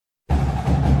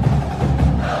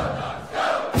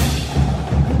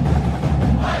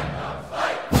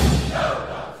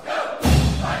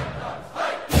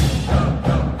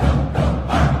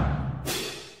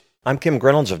I'm Kim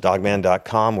Grinolds of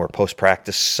Dogman.com. We're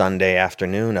post-practice Sunday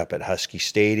afternoon up at Husky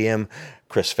Stadium.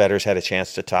 Chris Fetters had a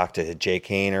chance to talk to Jake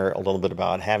Haener a little bit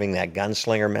about having that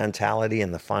gunslinger mentality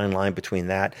and the fine line between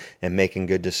that and making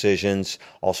good decisions.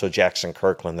 Also, Jackson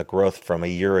Kirkland, the growth from a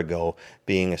year ago,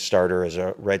 being a starter as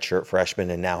a redshirt freshman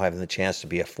and now having the chance to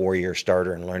be a 4-year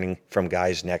starter and learning from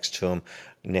guys next to him,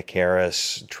 Nick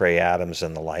Harris, Trey Adams,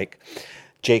 and the like.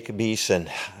 Jacob Eason,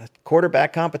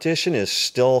 quarterback competition is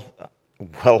still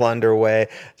well underway.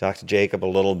 Talked to Jacob a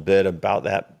little bit about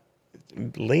that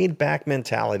laid-back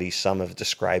mentality some have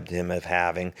described him as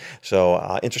having.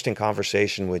 So interesting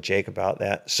conversation with Jake about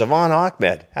that. Savon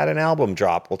Ahmed had an album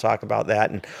drop. We'll talk about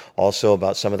that and also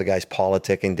about some of the guys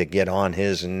politicking to get on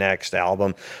his next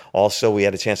album. Also, we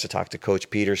had a chance to talk to Coach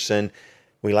Peterson.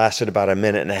 We lasted about a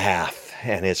minute and a half,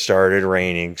 and it started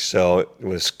raining, so it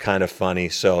was kind of funny.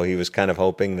 So he was kind of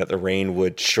hoping that the rain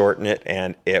would shorten it,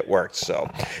 and it worked. So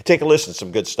take a listen,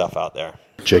 some good stuff out there.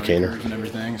 Jake Haener. And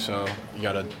everything, so you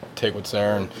got to take what's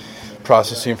there and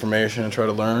process the information and try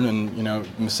to learn. And,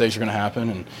 mistakes are going to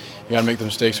happen, and you got to make the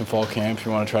mistakes in fall camp if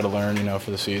you want to try to learn, for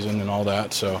the season and all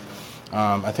that. So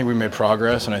I think we made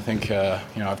progress, and I think,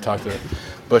 I've talked to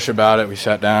Bush about it. We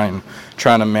sat down and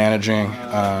trying to managing,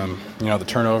 the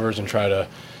turnovers and try to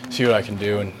see what I can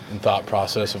do in thought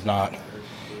process of not,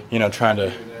 trying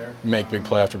to make big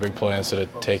play after big play instead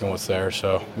of taking what's there.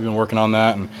 So we've been working on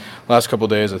that, and last couple of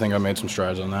days I think I made some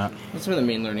strides on that. What's some of the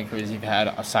main learning curves you've had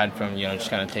aside from just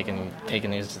kind of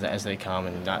taking these as they come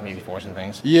and not maybe forcing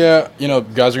things? Yeah,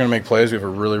 guys are going to make plays. We have a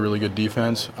really, really good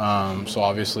defense. So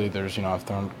obviously there's I've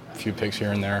thrown a few picks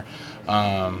here and there.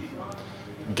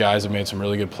 Guys have made some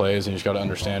really good plays, and you just got to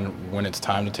understand when it's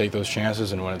time to take those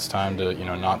chances and when it's time to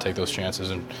not take those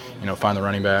chances, and find the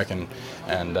running back and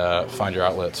find your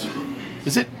outlets.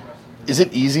 Is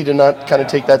it easy to not kind of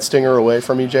take that stinger away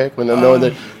from you, Jake, when knowing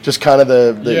that just kind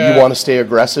of you want to stay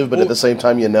aggressive, but at the same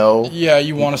time Yeah,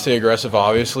 you want to stay aggressive,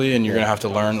 obviously, and you're going to have to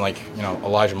learn,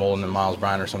 Elijah Molden and Miles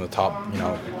Bryant are some of the top,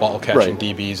 ball-catching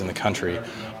DBs in the country.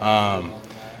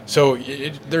 So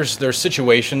there's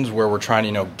situations where we're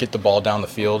trying to, get the ball down the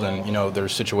field, and,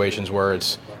 there's situations where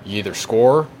it's you either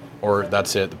score or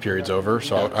that's it, the period's over.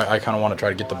 So I kind of want to try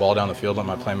to get the ball down the field, let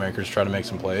my playmakers try to make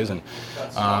some plays, and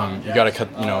you got to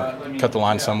cut the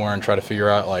line somewhere and try to figure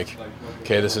out,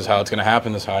 okay, this is how it's going to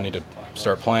happen, this is how I need to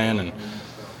start playing, and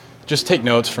just take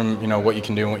notes from, what you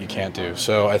can do and what you can't do.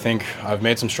 So I think I've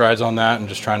made some strides on that, and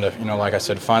just trying to, like I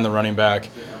said, find the running back,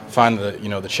 find the,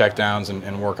 the check downs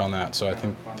and work on that. So I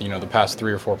think, the past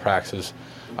 3 or 4 practices,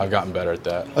 I've gotten better at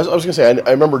that. I was going to say,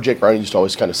 I remember Jake Browning used to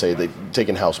always kind of say they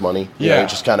taking house money.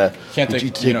 Just kind of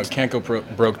can't go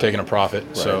broke taking a profit.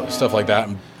 Right. So stuff like that.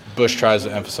 And Bush tries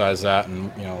to emphasize that.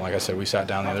 And like I said, we sat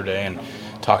down the other day and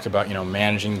talked about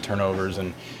managing the turnovers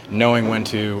and knowing when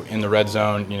to in the red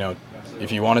zone.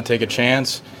 If you want to take a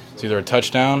chance, it's either a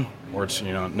touchdown or it's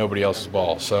nobody else's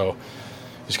ball. So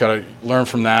just got to learn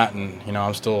from that. And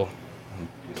I'm still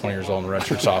 20 years old and a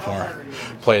redshirt sophomore,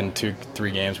 played in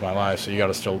 2-3 games of my life, so you got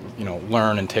to still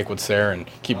learn and take what's there and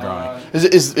keep growing.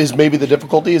 Is maybe the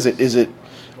difficulty is it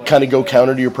kind of go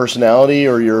counter to your personality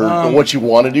or your what you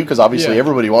want to do, because obviously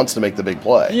everybody wants to make the big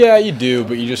play. Yeah, you do,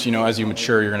 but you just as you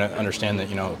mature, you're going to understand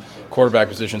that quarterback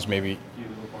positions maybe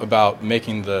about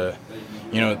making the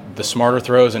smarter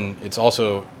throws, and it's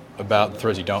also about the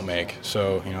throws you don't make.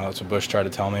 So that's what Bush tried to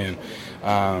tell me,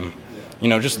 and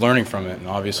just learning from it and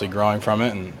obviously growing from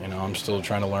it. And, I'm still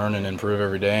trying to learn and improve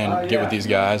every day and get with these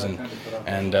guys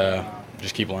and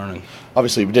just keep learning.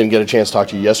 Obviously, we didn't get a chance to talk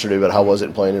to you yesterday, but how was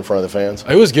it playing in front of the fans?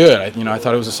 It was good. I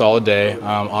thought it was a solid day.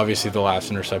 Obviously, the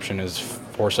last interception is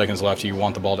 4 seconds left. You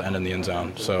want the ball to end in the end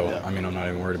zone. So, I'm not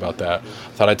even worried about that.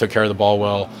 I thought I took care of the ball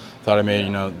well. I thought I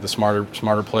made, the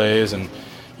smarter plays, and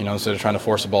instead of trying to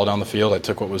force the ball down the field, I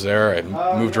took what was there. I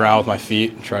moved around with my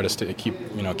feet and tried to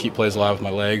keep plays alive with my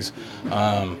legs.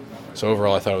 So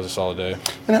overall, I thought it was a solid day.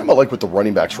 And how about with the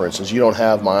running backs, for instance? You don't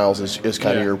have Miles as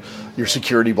kind of your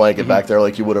security blanket back there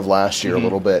like you would have last year a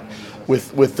little bit.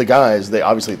 With the guys, they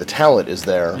obviously the talent is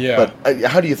there. Yeah. But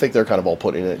how do you think they're kind of all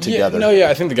putting it together?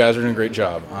 I think the guys are doing a great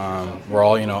job. We're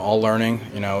all all learning.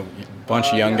 A bunch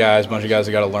of young guys, bunch of guys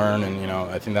that got to learn, and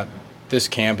I think that this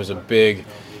camp is a big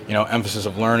emphasis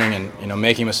of learning and,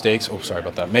 making mistakes. Oh, sorry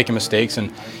about that. Making mistakes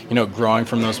and, growing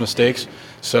from those mistakes.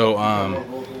 So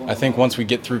I think once we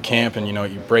get through camp and,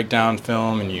 you break down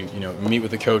film and you meet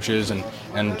with the coaches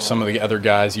and some of the other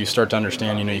guys, you start to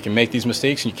understand, you can make these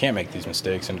mistakes and you can't make these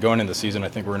mistakes. And going into the season, I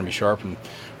think we're going to be sharp and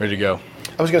ready to go.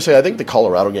 I was going to say, I think the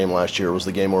Colorado game last year was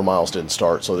the game where Miles didn't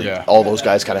start, so all those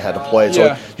guys kind of had to play.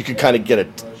 So you could kind of get a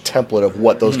template of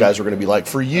what those guys were going to be like.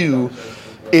 For you,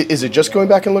 Is it just going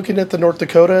back and looking at the North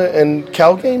Dakota and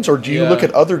Cal games, or do you look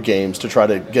at other games to try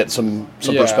to get some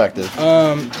perspective?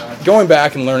 Going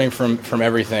back and learning from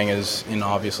everything is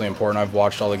obviously important. I've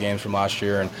watched all the games from last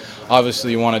year, and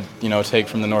obviously you want to take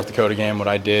from the North Dakota game what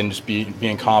I did and just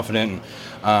being confident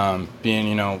and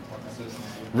being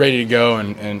ready to go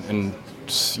and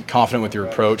confident with your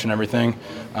approach and everything.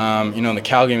 The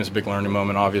Cal game is a big learning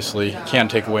moment. Obviously, can't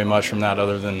take away much from that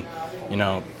other than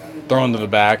throwing to the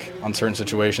back on certain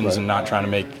situations and not trying to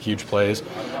make huge plays.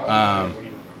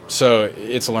 So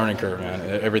it's a learning curve, man.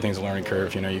 Everything's a learning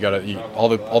curve. You got to all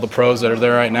the pros that are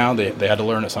there right now. They had to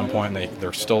learn at some point, and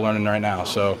they're still learning right now.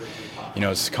 So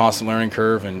it's a constant learning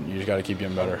curve, and you just got to keep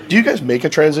getting better. Do you guys make a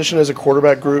transition as a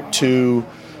quarterback group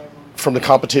from the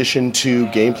competition to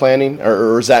game planning,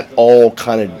 or is that all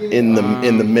kind of in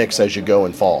the mix as you go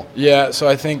and fall? Yeah. So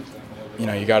I think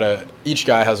you gotta. Each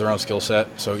guy has their own skill set,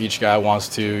 so each guy wants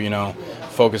to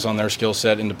focus on their skill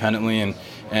set independently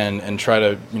and try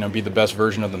to be the best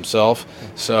version of themselves.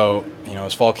 So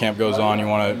as fall camp goes on, you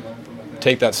want to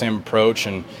take that same approach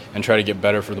and try to get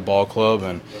better for the ball club.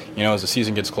 And as the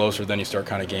season gets closer, then you start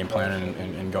kind of game planning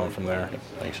and going from there.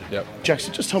 Thanks. Yep.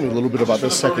 Jackson, just tell me a little bit about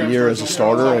this second year as a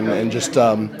starter and just.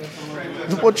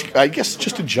 I guess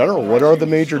just in general, what are the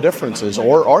major differences,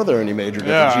 or are there any major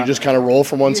differences? You just kind of roll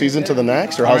from one season to the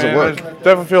next, or how's it work? It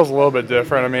definitely feels a little bit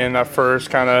different. At first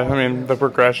the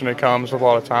progression, it comes with a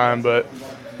lot of time, but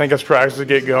I think as practices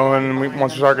get going, and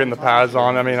once we start getting the pads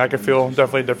on, I can feel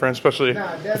definitely different, especially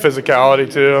the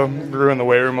physicality too. Grew in the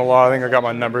weight room a lot. I think I got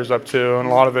my numbers up too, and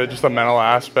a lot of it just the mental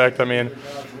aspect.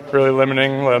 Really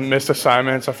limiting missed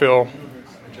assignments. I feel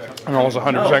I'm almost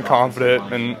 100%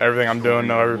 confident in everything I'm doing,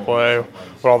 know every play,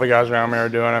 what all the guys around me are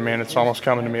doing. It's almost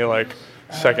coming to me like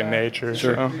second nature.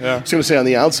 Sure. So, yeah. I was going to say, on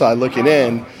the outside looking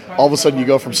in, all of a sudden you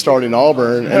go from starting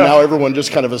Auburn, and now everyone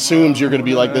just kind of assumes you're going to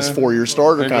be like this 4-year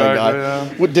starter kind of guy.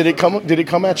 Yeah. What, did it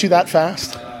come at you that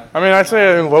fast? I'd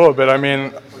say a little bit.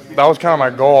 That was kind of my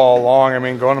goal all along.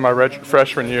 Going to my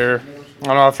freshman year, I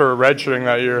don't know, after redshirting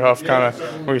that year, Huff kind of,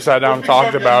 when we sat down and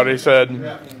talked about it, he said,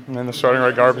 the starting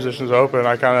right guard position's open.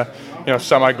 I kind of,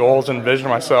 set my goals and envisioned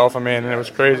myself. And it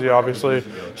was crazy, obviously,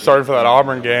 starting for that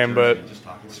Auburn game, but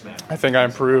I think I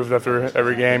improved after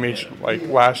every game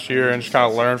last year and just kind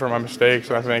of learned from my mistakes.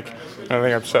 And I think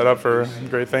I'm set up for a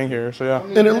great thing here. So, yeah.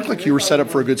 And it looked like you were set up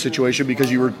for a good situation because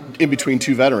you were in between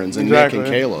two veterans, and exactly. Nick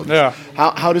and Caleb. Yeah.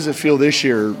 How does it feel this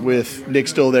year with Nick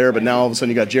still there, but now all of a sudden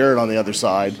you got Jared on the other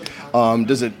side?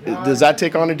 Does that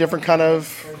take on a different kind of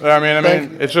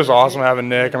thing? It's just awesome having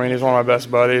Nick. He's one of my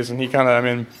best buddies, and he kind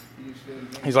of,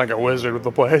 he's like a wizard with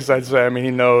the plays, I'd say.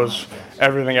 He knows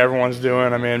everything everyone's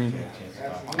doing.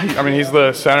 He's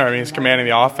the center. He's commanding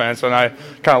the offense, and I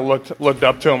kind of looked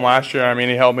up to him last year.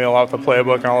 He helped me a lot with the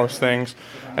playbook and all those things.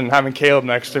 And having Caleb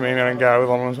next to me, a guy with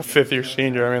almost a fifth-year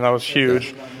senior, that was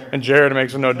huge. And Jared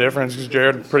makes no difference because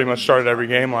Jared pretty much started every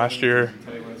game last year.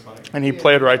 And he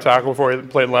played right tackle before he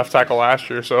played left tackle last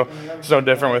year, so it's no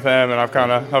different with him. And I've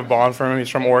kind of have bond for him. He's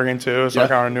from Oregon too, so I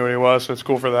kind of knew what he was. So it's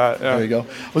cool for that. Yeah. There you go.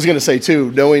 I was going to say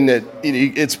too, knowing that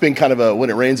it's been kind of a when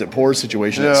it rains it pours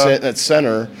situation at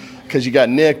center, because you got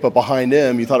Nick, but behind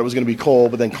him you thought it was going to be Cole,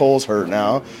 but then Cole's hurt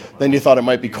now. Then you thought it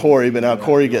might be Corey, but now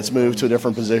Corey gets moved to a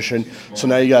different position. So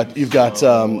now you've got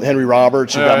Henry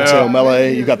Roberts, you've got Mateo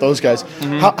Mele, you've got those guys.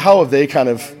 Mm-hmm. How have they kind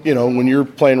of, when you're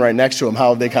playing right next to them, how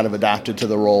have they kind of adapted to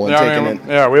the role and taken it?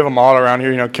 Yeah, we have a model around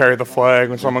here, carry the flag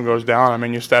when someone goes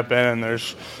down. You step in and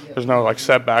there's no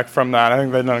setback from that. I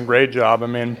think they've done a great job.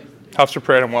 Huff's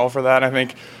prepared them well for that. And I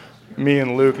think me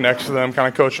and Luke next to them kind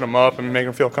of coaching them up and making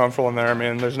them feel comfortable in there.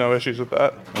 There's no issues with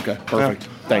that. Okay, perfect.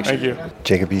 Yeah. Thanks. Thank you.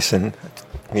 Jacob Eason,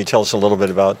 can you tell us a little bit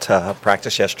about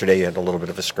practice yesterday? You had a little bit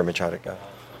of a scrimmage. How'd it go?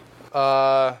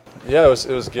 Yeah, it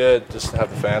was good just to have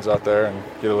the fans out there and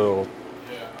get a little,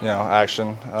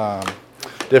 action,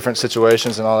 different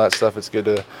situations and all that stuff. It's good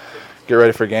to get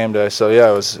ready for game day. So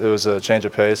yeah, it was a change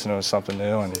of pace and it was something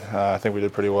new, and I think we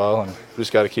did pretty well. And we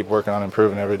just got to keep working on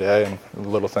improving every day and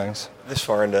little things. This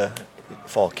far into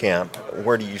fall camp,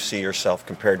 where do you see yourself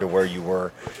compared to where you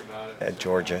were at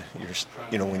Georgia?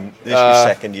 When this is your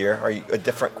second year. Are you a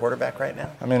different quarterback right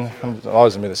now? I'm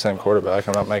always gonna be the same quarterback.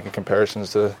 I'm not making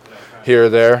comparisons to here or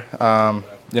there. I'm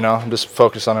just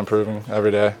focused on improving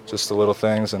every day, just the little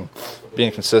things and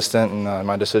being consistent and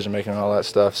my decision making and all that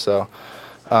stuff. So,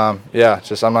 I'm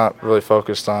not really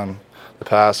focused on the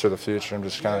past or the future. I'm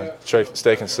just kind of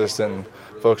stay consistent and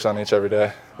focus on each every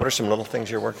day. What are some little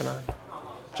things you're working on?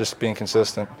 Just being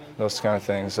consistent, those kind of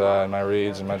things, my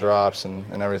reads and my drops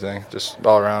and everything, just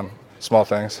all around small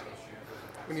things.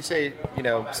 When you say,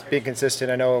 being consistent,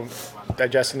 I know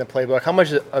digesting the playbook, how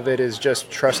much of it is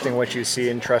just trusting what you see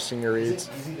and trusting your reads?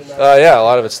 Yeah, a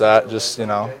lot of it's that. Just,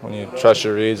 when you trust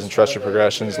your reads and trust your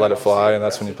progressions, let it fly, and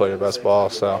that's when you play your best ball.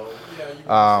 So,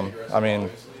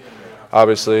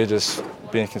 obviously just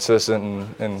being consistent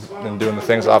and doing the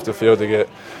things off the field to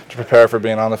prepare for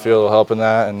being on the field will help in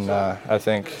that. And I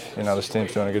think, this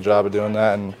team's doing a good job of doing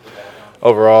that. And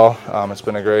overall, it's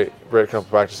been a great couple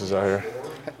practices out here.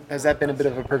 Has that been a bit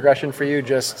of a progression for you,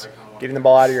 just getting the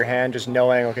ball out of your hand, just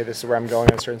knowing, okay, this is where I'm going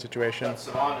in a certain situation? It's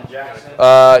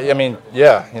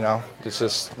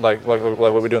just like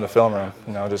what we do in the film room,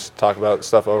 just talk about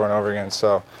stuff over and over again.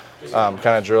 So kind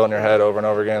of drill in your head over and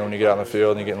over again when you get out in the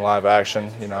field and you get in live action.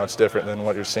 It's different than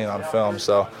what you're seeing on film.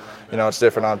 So, it's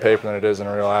different on paper than it is in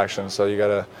real action. So you got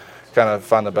to kind of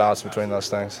find the balance between those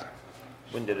things.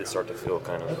 When did it start to feel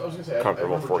kind of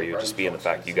comfortable for you, just being the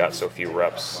fact you got so few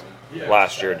reps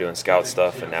last year doing scout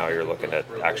stuff, and now you're looking at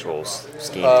actual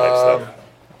scheme type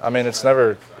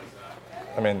stuff?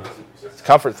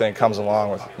 Comfort thing comes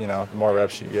along with, the more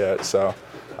reps you get. So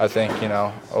I think,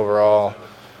 overall,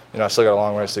 I still got a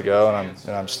long ways to go,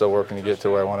 and I'm still working to get to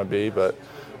where I want to be. But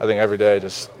I think every day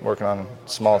just working on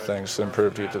small things to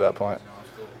improve to get to that point.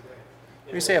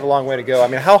 You say you have a long way to go.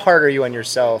 How hard are you on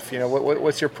yourself?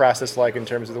 What's your process like in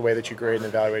terms of the way that you grade and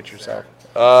evaluate yourself?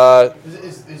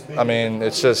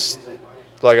 It's just,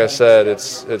 like I said,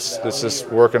 it's just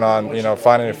working on,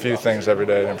 finding a few things every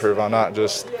day to improve on. Not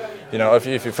just,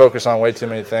 if you focus on way too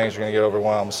many things, you're going to get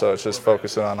overwhelmed. So it's just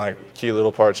focusing on, key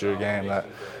little parts of your game that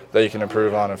you can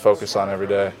improve on and focus on every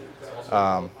day.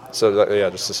 Just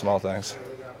the small things.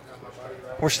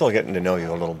 We're still getting to know you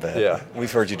a little bit. Yeah.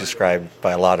 We've heard you described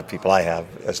by a lot of people I have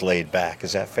as laid back.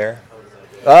 Is that fair?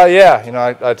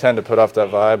 I tend to put off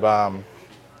that vibe.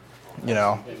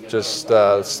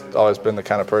 It's always been the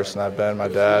kind of person I've been. My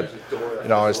dad,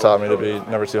 always taught me to be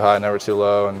never too high, never too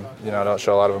low, and, don't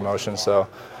show a lot of emotion. So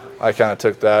I kind of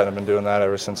took that and I've been doing that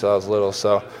ever since I was little.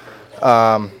 So,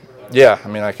 I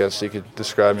guess you could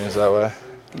describe me as that way.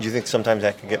 Do you think sometimes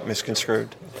that can get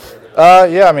misconstrued?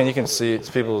 You can see it's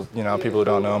people, people who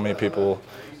don't know me, people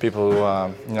who,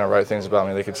 write things about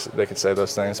me, they could say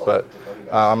those things, but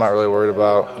I'm not really worried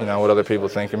about, what other people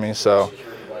think of me. So,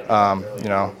 I'm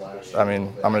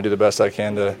going to do the best I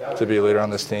can to be a leader on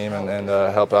this team and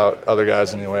help out other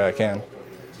guys in any way I can.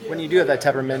 When you do have that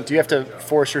temperament, do you have to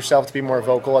force yourself to be more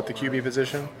vocal at the QB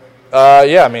position?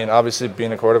 Obviously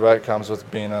being a quarterback comes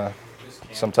with being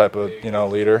some type of,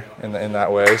 leader in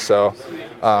that way. So,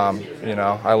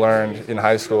 I learned in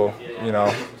high school,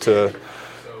 to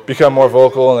become more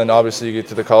vocal, and then obviously you get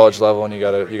to the college level and you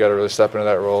gotta really step into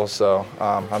that role. So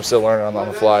I'm still learning on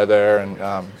the fly there and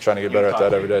trying to get better at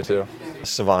that every day too.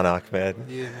 Savon Ahmed.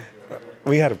 Yeah.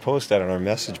 We had a post out on our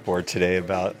message board today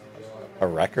about a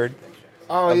record.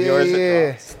 Oh,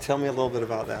 yeah. Tell me a little bit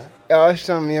about that. It's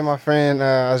something me and my friend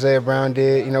Isaiah Brown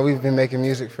did. We've been making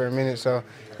music for a minute, so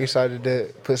we decided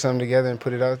to put something together and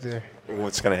put it out there.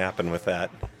 What's going to happen with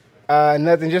that?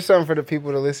 Nothing, just something for the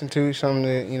people to listen to, something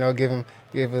to,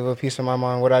 give a little piece of my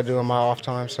mind, what I do in my off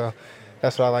time. So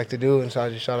that's what I like to do, and so I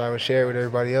just thought I would share it with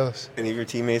everybody else. Any of your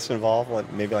teammates involved?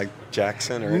 Maybe like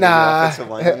Jackson or any of the offensive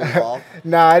linemen involved?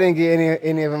 Nah, I didn't get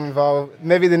any of them involved.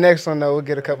 Maybe the next one, though, we'll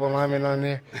get a couple of linemen on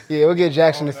there. Yeah, we'll get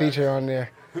Jackson to feature on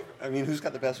there. Who's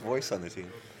got the best voice on the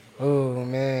team? Oh,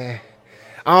 man.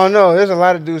 I don't know. There's a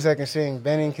lot of dudes that can sing.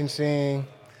 Benning can sing.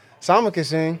 Sama can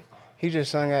sing. He just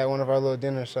sung at one of our little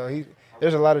dinners, so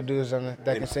there's a lot of dudes that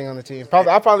can sing on the team.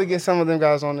 I'll probably get some of them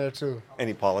guys on there, too.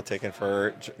 Any politicking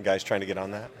for guys trying to get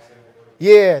on that?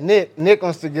 Yeah, Nick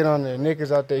wants to get on there. Nick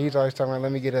is out there. He's always talking about,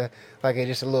 let me get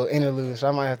just a little interlude. So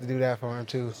I might have to do that for him,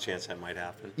 too. There's a chance that might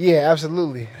happen. Yeah,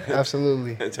 absolutely.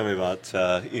 Absolutely. Tell me about,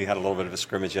 you had a little bit of a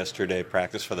scrimmage yesterday,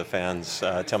 practice for the fans.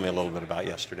 Tell me a little bit about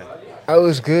yesterday. It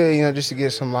was good, just to get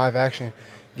some live action,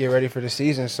 get ready for the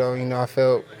season. So,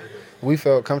 we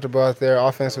felt comfortable out there.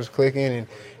 Offense was clicking, and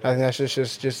I think that's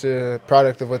just a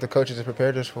product of what the coaches have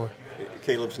prepared us for.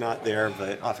 Caleb's not there,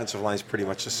 but offensive line's pretty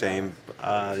much the same.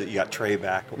 You got Trey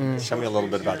back. Tell me a little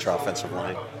bit about your offensive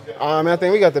line. I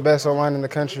think we got the best O-line in the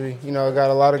country. Got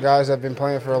a lot of guys that have been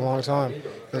playing for a long time.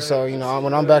 And so,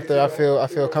 when I'm back there, I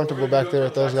feel comfortable back there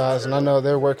with those guys, and I know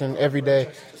they're working every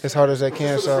day as hard as they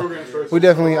can. So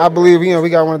I believe, we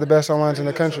got one of the best O-lines in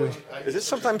the country. Does it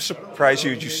sometimes surprise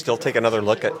you still take another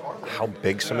look at how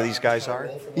big some of these guys are?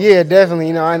 Yeah, definitely.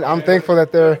 You know, I'm thankful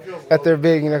that they're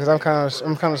big. You know, because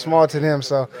I'm kind of small to them.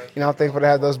 So, you know, I'm thankful to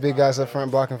have those big guys up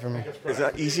front blocking for me. Is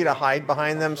that easy to hide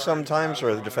behind them sometimes, or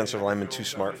are the defensive linemen too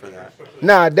smart for that?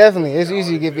 Nah, definitely. It's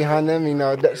easy to get behind them. You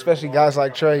know, especially guys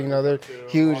like Trey. You know, they're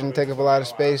huge and take up a lot of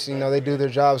space. You know, they do their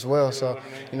jobs well. So,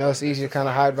 you know, it's easy to kind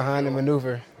of hide behind and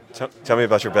maneuver. Tell me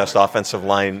about your best offensive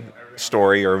line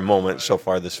story or moment so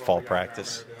far this fall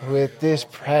practice. With this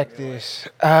practice,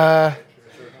 man,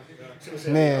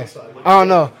 I don't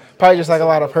know. Probably just like a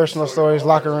lot of personal stories,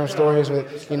 locker room stories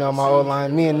with, you know, my old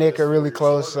line. Me and Nick are really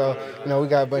close, so, you know, we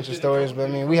got a bunch of stories. But,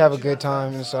 I mean, we have a good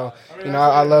time. And so, you know,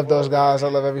 I love those guys. I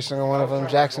love every single one of them.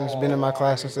 Jackson's been in my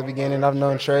class since the beginning. I've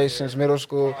known Trey since middle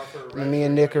school. And me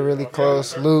and Nick are really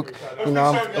close. Luke, you know,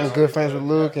 I'm good friends with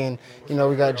Luke. And, you know,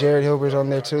 we got Jared Hilbers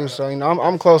on there too. So, you know,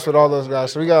 I'm close with all those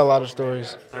guys. So we got a lot of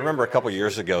stories. I remember a couple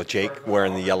years ago, Jake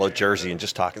wearing the yellow jersey and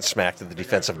just talking smack to the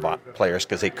defensive players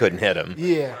because they couldn't hit him.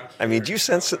 Yeah. I mean, do you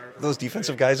sense that those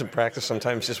defensive guys in practice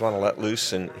sometimes just want to let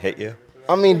loose and hit you?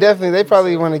 I mean, definitely. They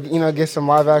probably want to, you know, get some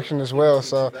live action as well.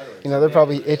 So, you know, they're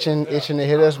probably itching to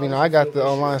hit us. But, you know, I got the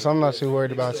O-line, so I'm not too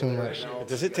worried about too much.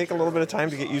 Does it take a little bit of time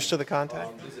to get used to the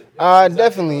contact?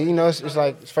 Definitely. You know, it's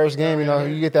like first game. You know,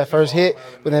 you get that first hit,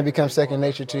 but then it becomes second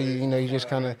nature to you. You know, you just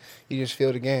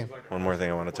feel the game. One more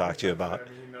thing I want to talk to you about.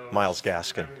 Myles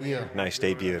Gaskin. Yeah. Nice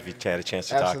debut if you had a chance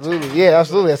to talk to him. Absolutely. Yeah,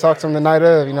 absolutely. I talked to him the night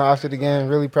of, you know, after the game.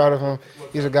 Really proud of him.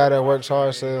 He's a guy that works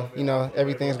hard, so, you know,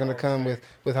 everything's going to come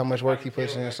with how much work he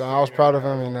puts in. So I was proud of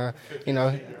him and, you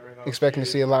know, expecting to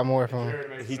see a lot more from him.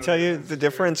 Did he tell you the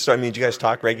difference? I mean, do you guys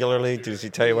talk regularly? Does he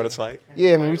tell you what it's like?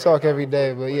 Yeah, I mean, we talk every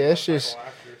day. But, yeah, it's just –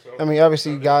 I mean,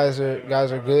 obviously guys are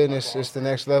good and it's the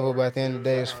next level, but at the end of the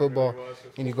day it's football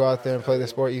and you go out there and play the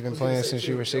sport you've been playing since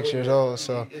you were 6 years old.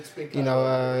 So, you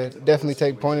know, definitely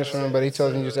take pointers from him, but he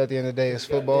tells me just at the end of the day it's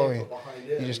football and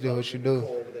you just do what you do.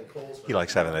 He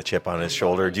likes having a chip on his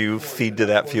shoulder. Do you feed to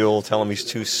that fuel? Tell him he's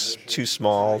too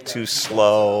small, too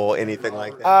slow, anything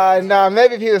like that? Nah,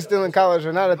 maybe if he was still in college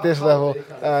or not at this level.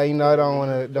 You know, I don't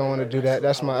want to do that.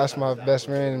 That's my best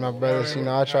friend and my brothers. You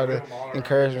know, I try to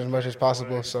encourage him as much as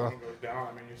possible. So. All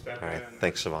right,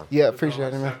 thanks, Savon. Yeah,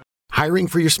 appreciate it, man. Hiring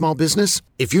for your small business?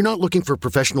 If you're not looking for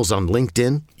professionals on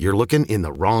LinkedIn, you're looking in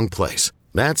the wrong place.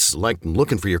 That's like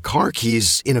looking for your car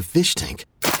keys in a fish tank.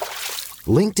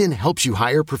 LinkedIn helps you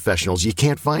hire professionals you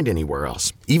can't find anywhere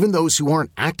else, even those who aren't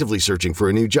actively searching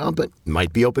for a new job but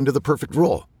might be open to the perfect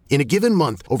role. In a given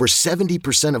month, over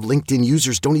 70% of LinkedIn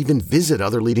users don't even visit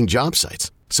other leading job sites.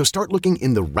 So start looking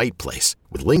in the right place.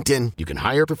 With LinkedIn, you can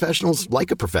hire professionals like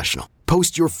a professional.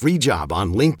 Post your free job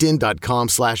on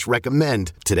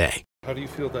linkedin.com/recommend today. How do you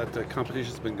feel that the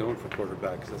competition's been going for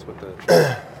quarterbacks? That's what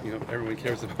everyone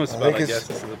cares the most about, I guess.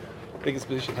 This is the biggest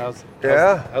position. How's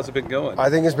it been going? I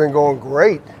think it's been going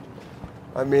great.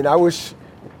 I mean, I wish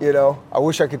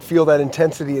I could feel that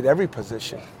intensity at every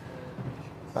position.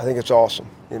 I think it's awesome.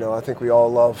 You know, I think we all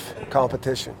love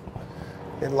competition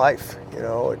in life, you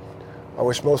know. I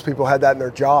wish most people had that in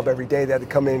their job every day. They had to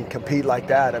come in and compete like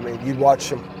that. I mean, you'd watch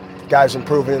some guys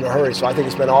improving in a hurry, so I think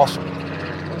it's been awesome.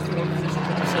 What's the position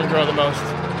you've seen grow the most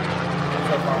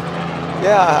so far?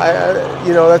 Yeah,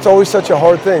 that's always such a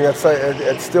hard thing.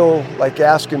 It's still like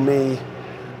asking me,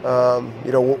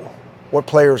 what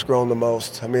player's grown the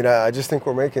most. I mean, I just think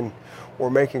we're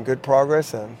making good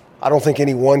progress. I don't think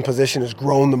any one position has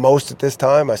grown the most at this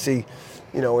time. I see,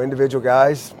 individual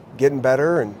guys getting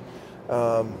better and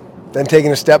then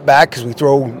taking a step back because we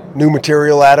throw new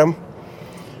material at them.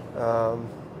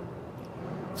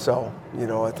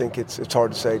 I think it's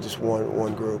hard to say just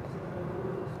one group.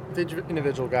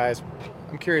 Individual guys,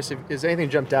 I'm curious, has anything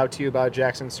jumped out to you about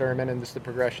Jackson Sirmon and just the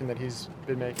progression that he's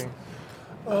been making?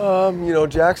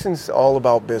 Jackson's all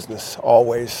about business,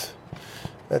 always.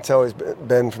 That's how he's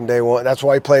been from day one. That's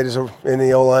why he played in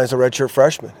the O-line as a redshirt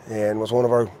freshman and was one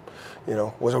of our,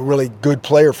 was a really good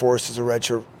player for us as a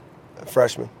redshirt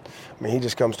freshman. I mean, he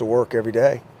just comes to work every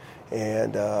day.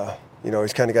 And,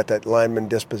 he's kind of got that lineman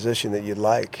disposition that you'd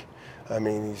like. I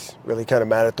mean, he's really kind of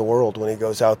mad at the world when he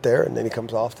goes out there, and then he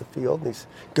comes off the field, and he's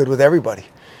good with everybody.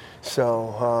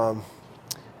 So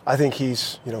I think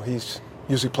he's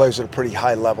usually plays at a pretty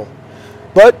high level.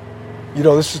 But,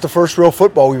 this is the first real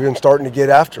football we've been starting to get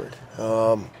after it.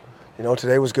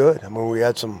 Today was good. I mean, we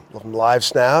had some live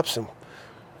snaps, and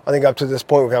I think up to this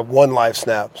point we've had one live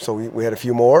snap. So we had a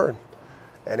few more,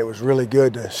 and it was really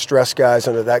good to stress guys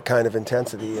under that kind of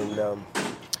intensity. And,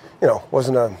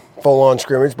 wasn't a full-on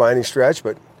scrimmage by any stretch,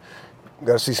 but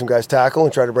got to see some guys tackle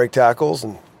and try to break tackles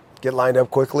and get lined up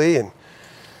quickly and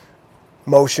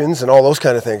motions and all those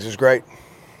kind of things. It was great.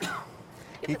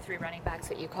 The three running backs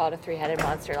that you called a three-headed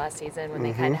monster last season when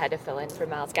they kind of had to fill in for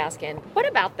Myles Gaskin. What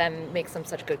about them makes them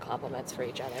such good complements for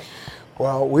each other?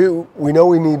 Well, we know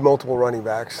we need multiple running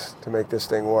backs to make this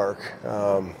thing work.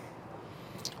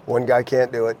 One guy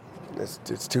can't do it.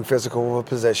 It's too physical of a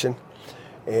position.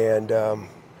 And,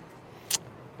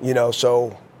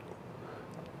 so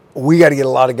we got to get a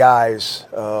lot of guys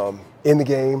in the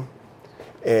game.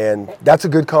 And that's a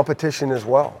good competition as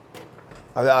well.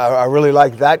 I really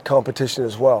like that competition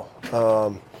as well.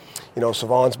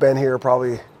 Savon's been here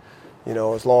probably,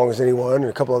 as long as anyone, and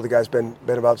a couple other guys been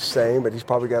about the same, but he's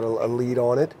probably got a lead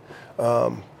on it.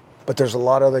 But there's a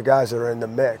lot of other guys that are in the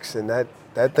mix, and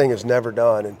that thing is never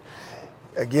done. And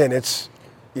again, that's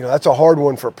a hard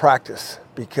one for practice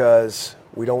because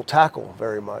we don't tackle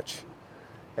very much.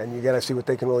 And you got to see what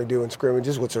they can really do in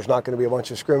scrimmages, which there's not going to be a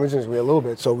bunch of scrimmages, there's going to be a little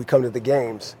bit. So we come to the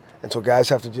games. And so guys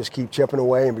have to just keep chipping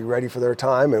away and be ready for their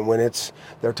time. And when it's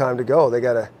their time to go, they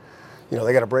got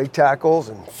to break tackles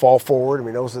and fall forward. I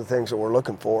mean, those are the things that we're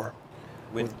looking for.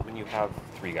 When you have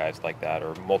three guys like that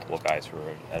or multiple guys who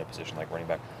are at a position like running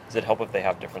back, does it help if they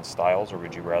have different styles, or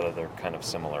would you rather they're kind of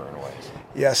similar in ways?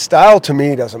 Yeah, style to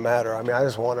me doesn't matter. I mean, I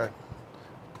just want to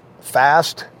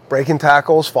fast, breaking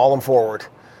tackles, falling forward.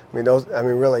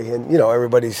 Really, and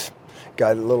everybody's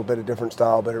got a little bit of different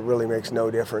style, but it really makes no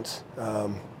difference.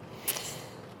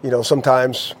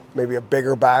 Sometimes maybe a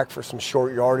bigger back for some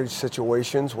short yardage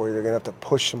situations where you're going to have to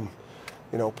push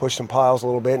some piles a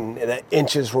little bit, and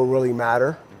inches will really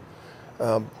matter.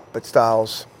 But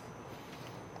style's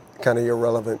kind of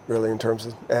irrelevant, really, in terms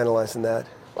of analyzing that.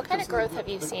 What kind of growth have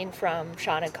you seen from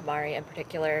Sean and Kamari in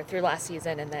particular through last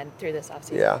season and then through this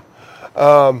offseason?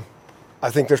 Yeah. I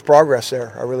think there's progress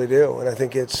there. I really do. And I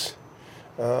think it's,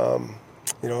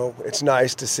 it's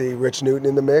nice to see Rich Newton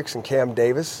in the mix and Cam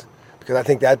Davis, because I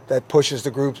think that pushes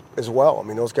the group as well. I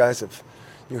mean, those guys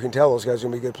you can tell those guys are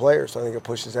going to be good players. So I think it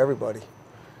pushes everybody.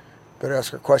 Better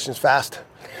ask her questions fast.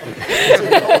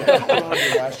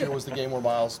 Last year was the game where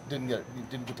Myles didn't get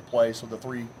to play, so the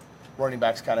three running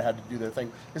backs kind of had to do their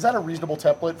thing. Is that a reasonable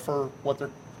template for what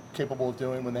they're capable of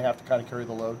doing when they have to kind of carry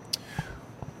the load?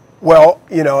 Well,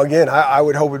 again, I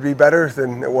would hope it'd be better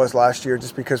than it was last year,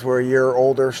 just because we're a year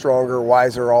older, stronger,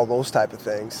 wiser, all those type of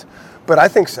things. But I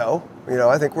think so.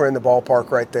 I think we're in the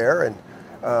ballpark right there. And,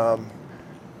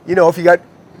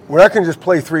 we're not going to just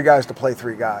play three guys to play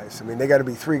three guys. I mean, they got to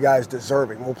be three guys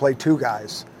deserving. We'll play two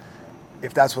guys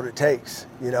if that's what it takes.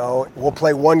 We'll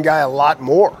play one guy a lot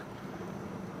more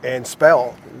and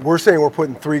spell. We're saying we're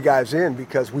putting three guys in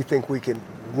because we think we can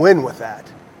win with that.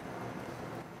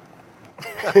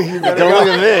 You better Don't go. look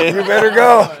at me. You better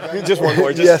go. Just one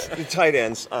more. Yes. The tight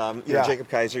ends. Yeah. Jacob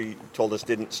Kaiser, you told us,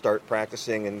 didn't start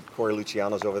practicing, and Corey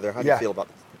Luciano's over there. How do you feel about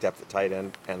depth at tight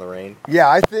end and the rain? Yeah,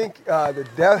 I think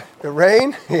the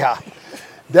rain. Yeah,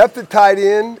 depth at tight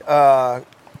end.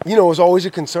 Is always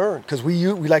a concern because we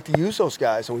like to use those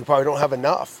guys, and we probably don't have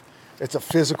enough. It's a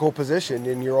physical position,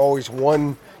 and you're always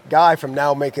one guy from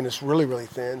now making us really, really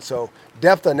thin. So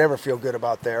depth, I never feel good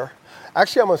about there.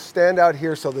 Actually, I'm going to stand out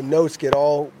here so the notes get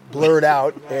all blurred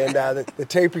out and the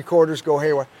tape recorders go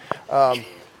haywire.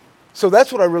 So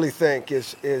that's what I really think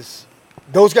is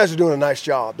those guys are doing a nice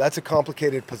job. That's a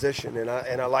complicated position, and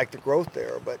I like the growth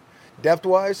there. But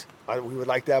depth-wise, we would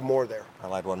like to have more there.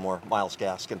 I'll add one more. Myles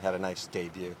Gaskin had a nice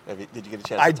debut. Did you get a chance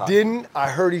to I talk? didn't. I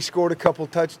heard he scored a couple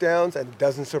touchdowns, and it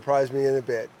doesn't surprise me in a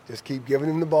bit. Just keep giving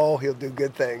him the ball. He'll do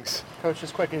good things. Coach,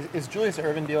 just quick, is Julius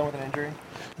Erving dealing with an injury?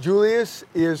 Julius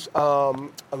is a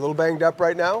little banged up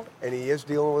right now, and he is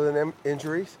dealing with an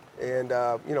injury. And,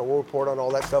 we'll report on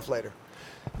all that stuff later.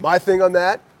 My thing on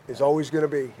that is always going to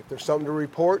be, if there's something to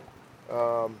report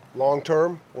long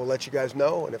term, we'll let you guys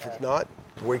know. And if it's not,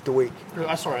 week to week.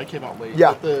 I'm sorry, I came out late.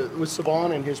 Yeah. With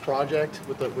Savon and his project,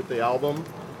 with the album,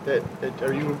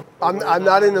 are you? I'm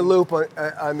not in the loop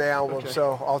on the album,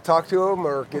 so I'll talk to him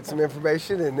or get some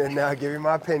information and then give you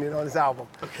my opinion on his album.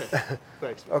 Okay.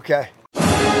 Thanks. Okay.